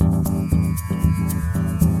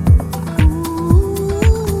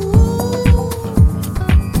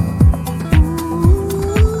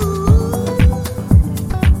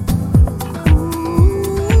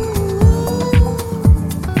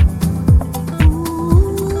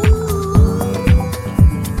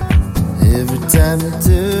time you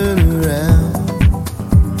turn around,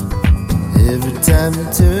 every time you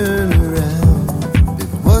turn around,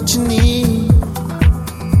 baby, what you need,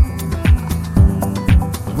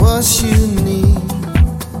 what you need.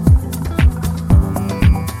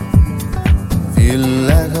 Feeling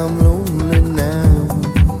like I'm lonely now,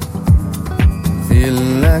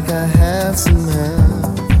 feeling like I have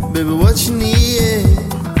somehow, baby, what you need.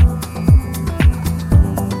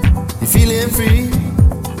 You're feeling free,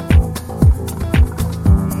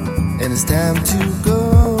 and it's time to go,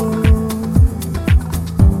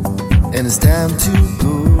 and it's time to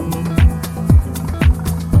go,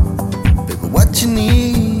 baby, what you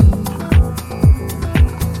need,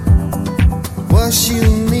 what you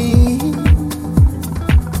need.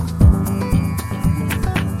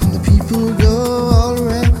 And the people go all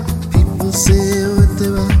around, people say what they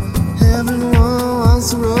want, everyone wants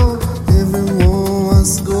to roll, everyone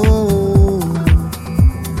wants to go,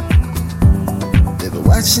 baby,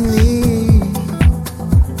 what you need,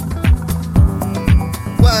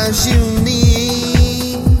 what you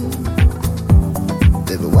need,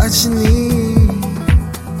 baby, what you need.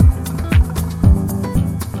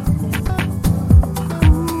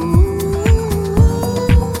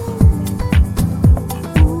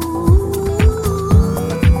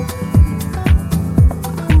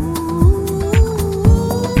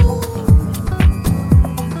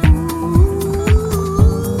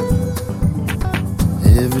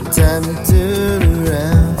 Every time you turn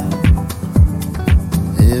around,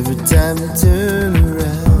 every time you turn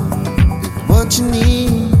around, baby, what you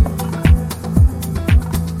need,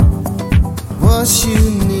 what you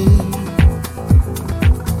need.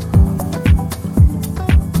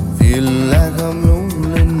 Feeling like I'm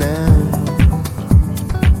lonely now,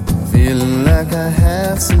 feeling like I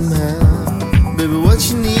have somehow, baby, what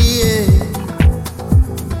you need.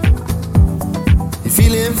 You're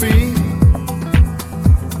feeling free,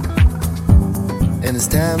 and it's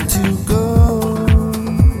time to go,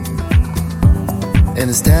 and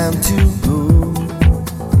it's time to go,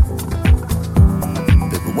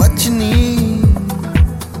 baby, what you need,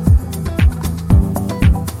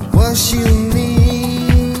 what you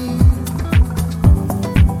need.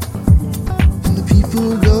 And the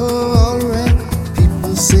people go all around,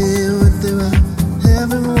 people say what they want,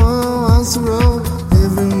 everyone wants to roll,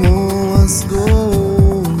 everyone wants to go,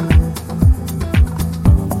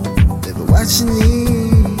 baby, what you need,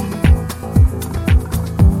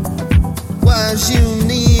 what you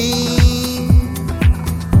need,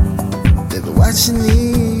 baby, what you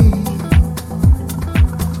need,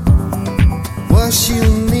 what you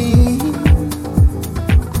need.